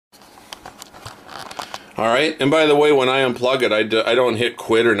Alright, and by the way, when I unplug it, I don't hit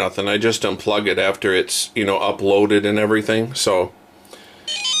quit or nothing. I just unplug it after it's, you know, uploaded and everything. So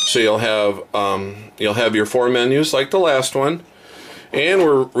you'll have your 4 menus like the last one. And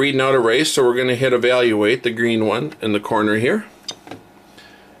we're reading out erase, so we're going to hit evaluate, the green one in the corner here.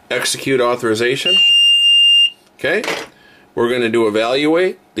 Execute authorization. Okay. We're going to do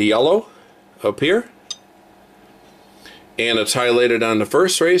evaluate, the yellow up here. And it's highlighted on the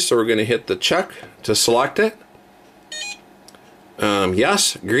first race, so we're going to hit the check to select it.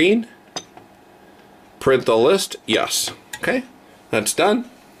 Yes, green. Print the list, yes. Okay, that's done.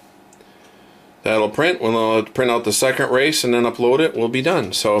 That'll print. When I'll print out the second race and then upload it, we'll be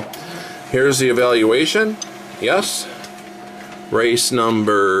done. So here's the evaluation. Yes. Race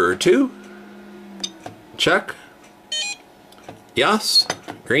number 2. Check. Yes.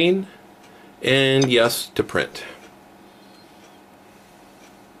 Green. And yes to print.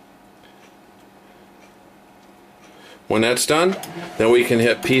 When that's done, then we can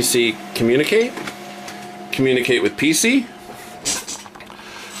hit PC communicate. Communicate with PC.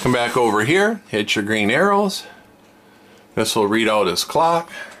 Come back over here, hit your green arrows. This will read out as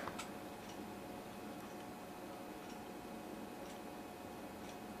clock.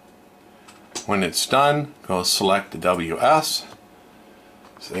 When it's done, go select the WS.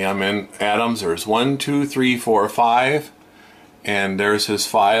 See, I'm in Adams. There's 1, 2, 3, 4, 5, and there's his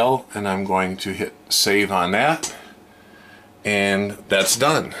file, and I'm going to hit save on that, and that's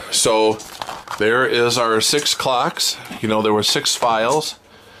done. So there is our 6 clocks. You know, there were 6 files.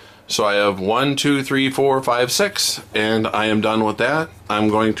 So I have 1, 2, 3, 4, 5, 6, and I am done with that. I'm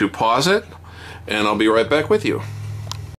going to pause it, and I'll be right back with you.